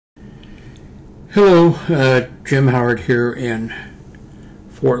Hello, Jim Howard here in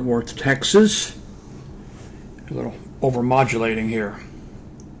Fort Worth, Texas. A little overmodulating here.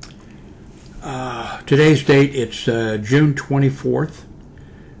 Today's date, it's June 24th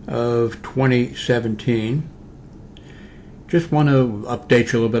of 2017. Just want to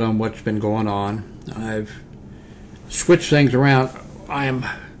update you a little bit on what's been going on. I've switched things around. I am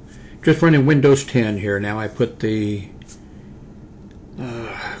just running Windows 10 here now. I put the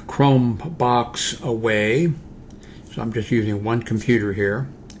Chrome box away, so I'm just using one computer here,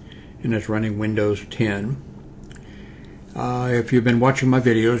 and it's running Windows 10. If you've been watching my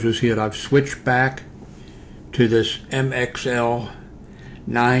videos, you'll see that I've switched back to this MXL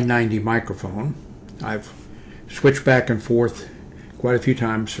 990 microphone. I've switched back and forth quite a few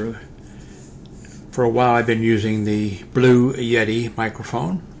times. For a while I've been using the Blue Yeti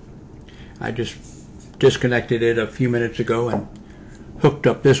microphone. I just disconnected it a few minutes ago and hooked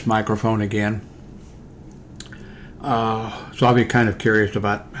up this microphone again. So I'll be kind of curious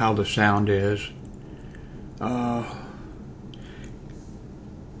about how the sound is.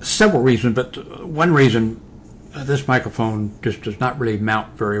 Several reasons, but one reason, this microphone just does not really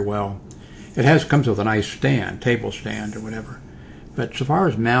mount very well. It comes with a nice stand, table stand or whatever. But so far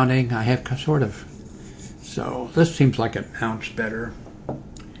as mounting, I have sort of, so this seems like it mounts better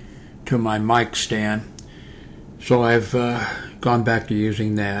to my mic stand. So I've gone back to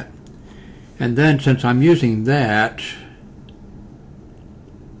using that. And then since I'm using that,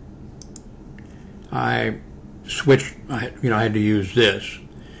 I switched, I had to use this.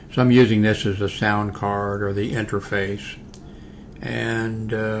 So I'm using this as the sound card or the interface.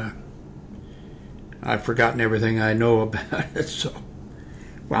 And I've forgotten everything I know about it, so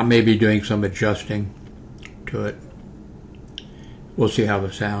I may be doing some adjusting to it. We'll see how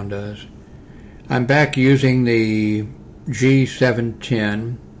the sound does. I'm back using the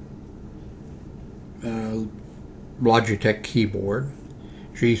G710 Logitech keyboard,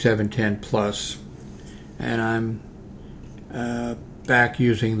 G710 Plus, and I'm back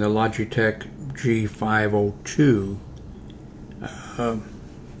using the Logitech G502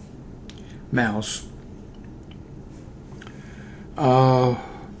 mouse.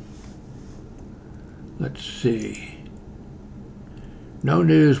 Let's see. No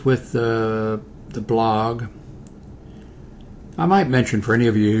news with the blog. I might mention for any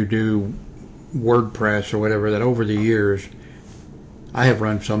of you who do WordPress or whatever that over the years I have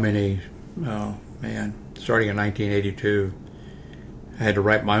run so many, oh man, starting in 1982 I had to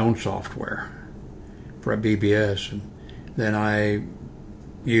write my own software for a BBS, and then I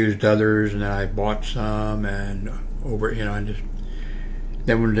used others, and then I bought some, and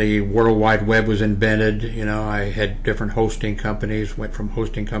then when the World Wide Web was invented, I had different hosting companies, went from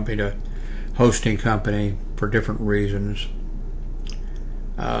hosting company to hosting company for different reasons.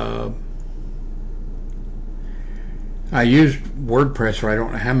 I used WordPress for I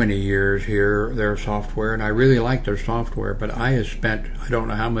don't know how many years here, their software, and I really like their software, but I have spent I don't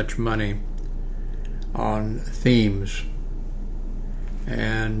know how much money on themes.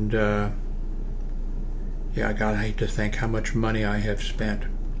 And yeah, God, I hate to think how much money I have spent.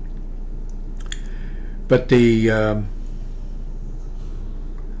 But the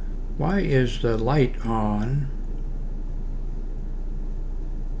why is the light on?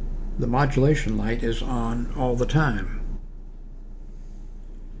 The modulation light is on all the time.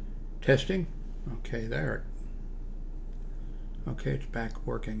 Testing? Okay, there. Okay, it's back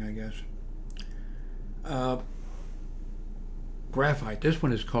working, I guess. Graphite. This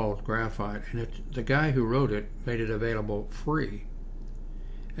one is called Graphite, and the guy who wrote it made it available free,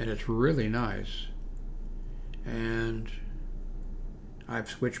 and it's really nice. And I've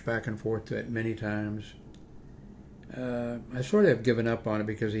switched back and forth to it many times. I sort of have given up on it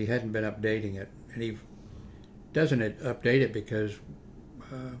because he hadn't been updating it, and he doesn't update it because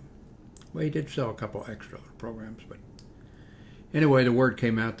well, he did sell a couple extra programs, but anyway, the word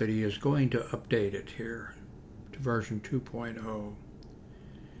came out that he is going to update it here to version 2.0.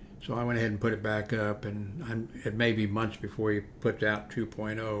 So I went ahead and put it back up, and it may be months before he puts out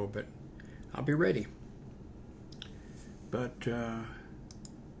 2.0, but I'll be ready. But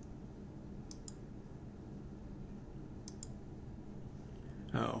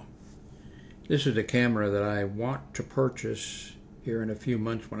oh, this is a camera that I want to purchase here in a few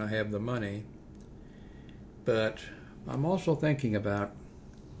months when I have the money, but I'm also thinking about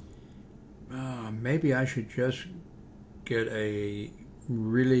maybe I should just get a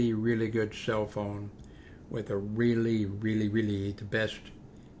really good cell phone with a really the best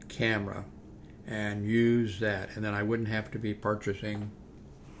camera and use that, and then I wouldn't have to be purchasing,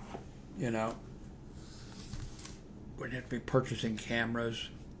 wouldn't have to be purchasing cameras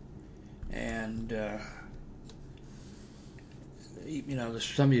And you know,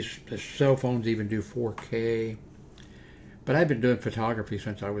 some of these the cell phones even do 4K. But I've been doing photography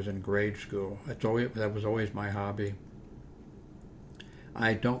since I was in grade school. That was always my hobby.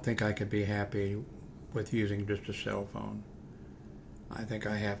 I don't think I could be happy with using just a cell phone. I think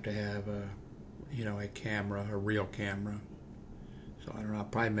I have to have a camera, a real camera. So I don't know, I'm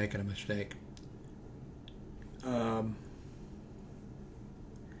probably making a mistake.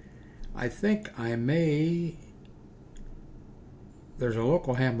 I think I may. There's a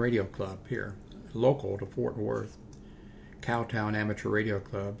local ham radio club here, local to Fort Worth, Cowtown Amateur Radio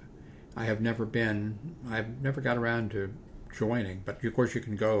Club. I've never got around to joining, but of course you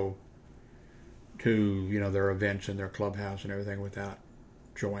can go to, you know, their events in their clubhouse and everything without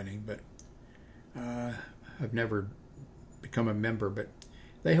joining, but I've never become a member. But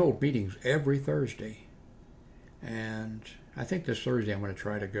they hold meetings every Thursday, and I think this Thursday I'm going to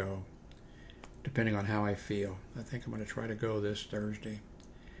try to go, depending on how I feel. I think I'm going to try to go this Thursday,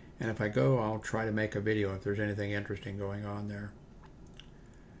 and if I go, I'll try to make a video if there's anything interesting going on there.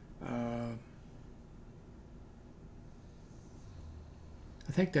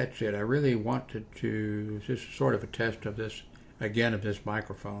 I think that's it. I really wanted to, this is sort of a test of this, again, of this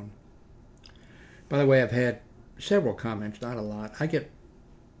microphone. By the way, I've had several comments, not a lot. I get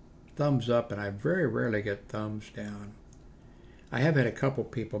thumbs up and I very rarely get thumbs down. I have had a couple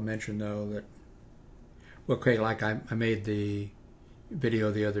people mention, though, that, well, okay, like I made the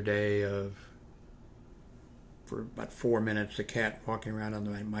video the other day of, for about 4 minutes, the cat walking around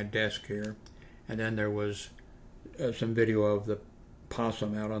on my desk here. And then there was some video of the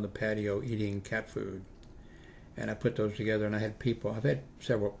possum out on the patio eating cat food, and I put those together, and I've had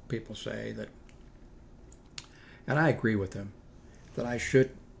several people say that, and I agree with them, that I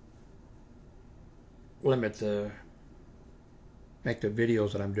should make the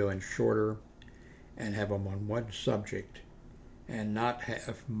videos that I'm doing shorter and have them on one subject and not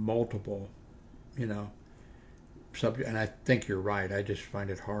have multiple, you know, subject. And I think you're right. I just find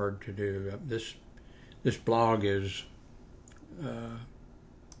it hard to do. This blog is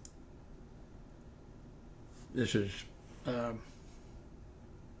this is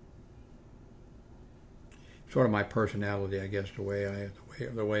sort of my personality, I guess, the way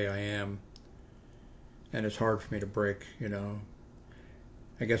I am, and it's hard for me to break. You know,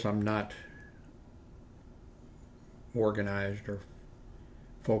 I guess I'm not organized or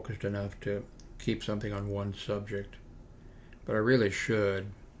focused enough to keep something on one subject, but I really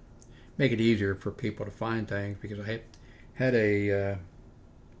should make it easier for people to find things, because I had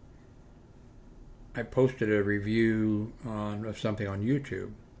I posted a review of something on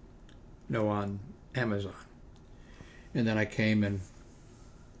YouTube, no, on Amazon, and then I came and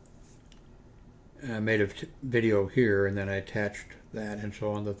made a video here, and then I attached that, and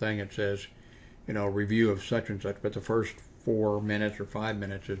so on the thing it says, you know, review of such and such, but the first 4 minutes or 5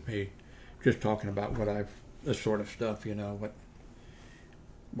 minutes is me just talking about this sort of stuff, you know,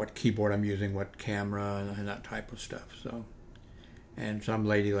 what keyboard I'm using, what camera, and that type of stuff. So, and some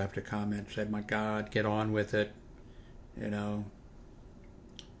lady left a comment, said, "My God, get on with it," you know.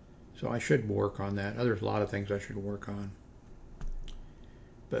 So I should work on that. There's a lot of things I should work on,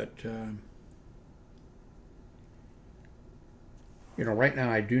 but you know, right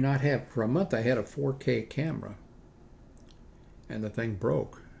now I do not have. For a month I had a 4K camera, and the thing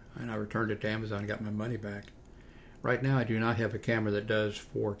broke, and I returned it to Amazon and got my money back. Right now I do not have a camera that does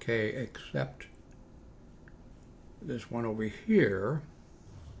 4K, except this one over here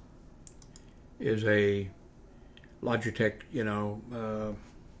is a Logitech, you know,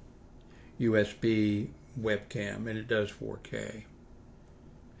 USB webcam, and it does 4K.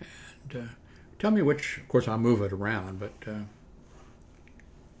 And tell me which, of course I'll move it around, but do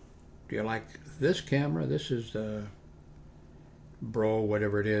you like this camera? This is the Bro,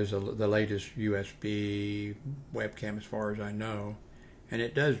 whatever it is, the latest USB webcam as far as I know, and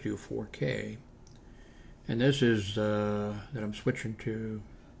it does do 4K. And this is that I'm switching to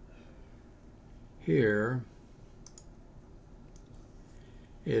here.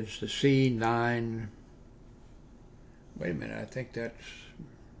 It's the C9. Wait a minute, I think that's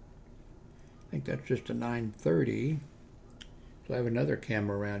just a 930. So I have another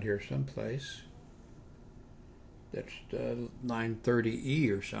camera around here someplace. That's the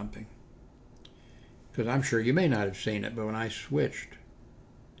 930E or something. Because I'm sure you may not have seen it, but when I switched,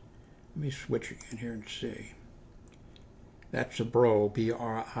 let me switch again here and see. That's a Bro,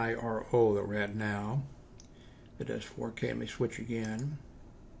 B-R-I-R-O, that we're at now. That does 4K. Let me switch again.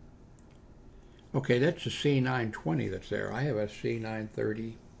 Okay, that's a C920 that's there. I have a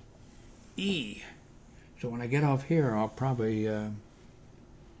C930E. So when I get off here, I'll probably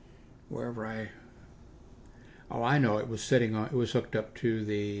wherever oh, I know, it was hooked up to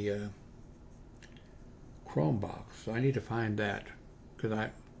the Chrome box. So I need to find that, because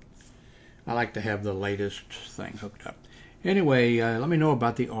I like to have the latest thing hooked up. Anyway, let me know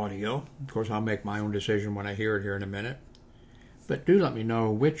about the audio. Of course, I'll make my own decision when I hear it here in a minute. But do let me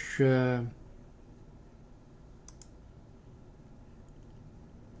know which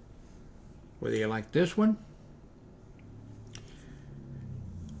whether you like this one.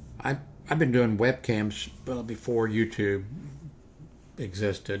 I've been doing webcams before YouTube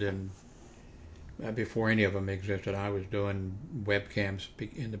existed, and before any of them existed, I was doing webcams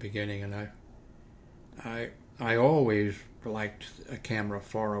in the beginning, and I always liked a camera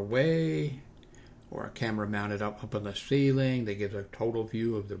far away, or a camera mounted up on the ceiling that gives a total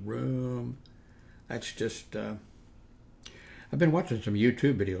view of the room. That's just I've been watching some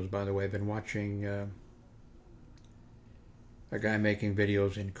YouTube videos, by the way. I've been watching a guy making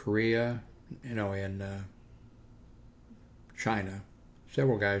videos in Korea, in China.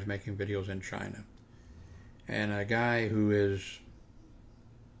 Several guys making videos in China. And a guy who is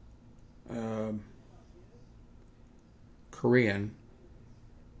Korean,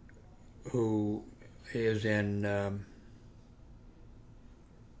 who is in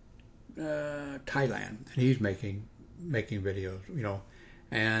Thailand, and he's making videos,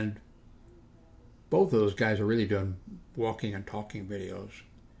 and both of those guys are really doing walking and talking videos.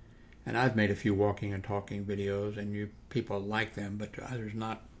 And I've made a few walking and talking videos, and people like them, but there's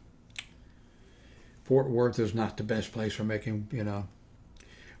not. Fort Worth is not the best place for making,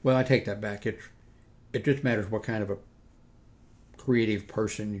 Well, I take that back. It just matters what kind of a creative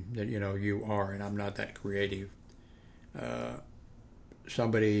person that you are, and I'm not that creative.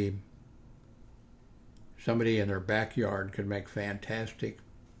 Somebody in their backyard could make fantastic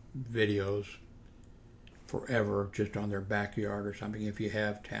videos forever just on their backyard or something if you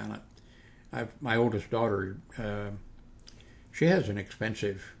have talent. My oldest daughter, she has an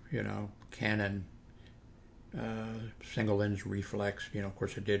expensive, Canon single lens reflex, of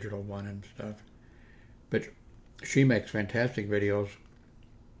course a digital one and stuff. But she makes fantastic videos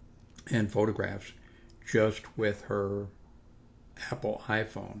and photographs just with her Apple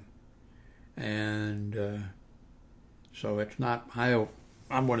iPhone. And so it's not,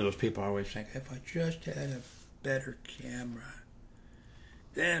 I'm one of those people I always think, if I just had a better camera,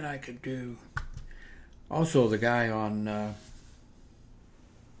 then I could do. Also, the guy on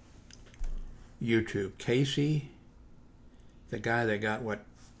YouTube, Casey, the guy that got,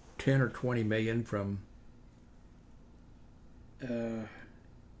 10 or 20 million from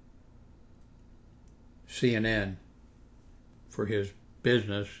CNN for his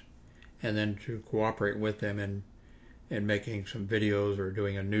business, and then to cooperate with them in making some videos or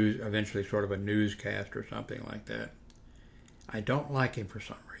doing eventually sort of a newscast or something like that. I don't like him for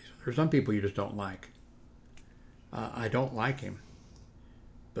some reason. There's some people you just don't like. I don't like him,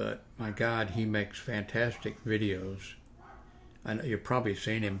 but my God, he makes fantastic videos. And you've probably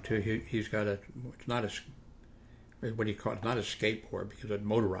seen him too. He's got it's not a, what do you call it? It's not a skateboard because it's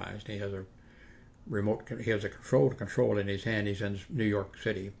motorized. He has a remote. He has a control to control it in his hand. He's in New York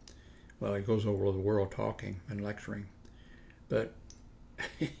City. Well, he goes over the world talking and lecturing, but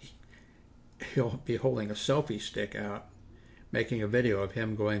he'll be holding a selfie stick out, making a video of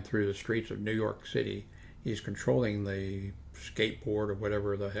him going through the streets of New York City. He's controlling the skateboard or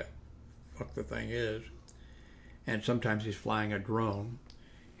whatever the fuck the thing is, and sometimes he's flying a drone.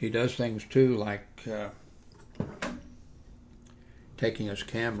 He does things too, like taking his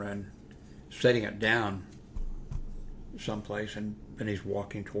camera and setting it down someplace, and then he's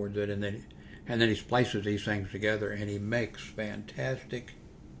walking towards it, and then he splices these things together, and he makes fantastic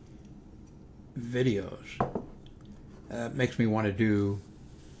videos. Makes me want to do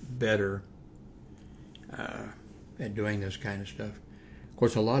better at doing this kind of stuff. Of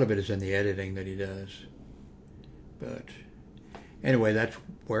course, a lot of it is in the editing that he does. But anyway, that's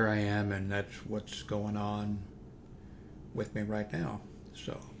where I am, and that's what's going on with me right now.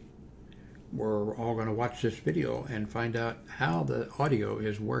 So we're all going to watch this video and find out how the audio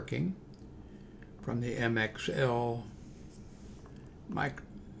is working from the MXL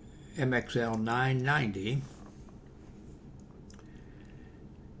 990.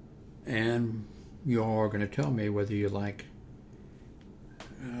 And you all are going to tell me whether you like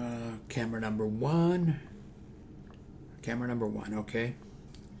camera number one, okay,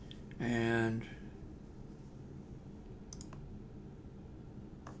 and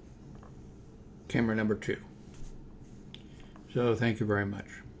camera number 2. So thank you very much.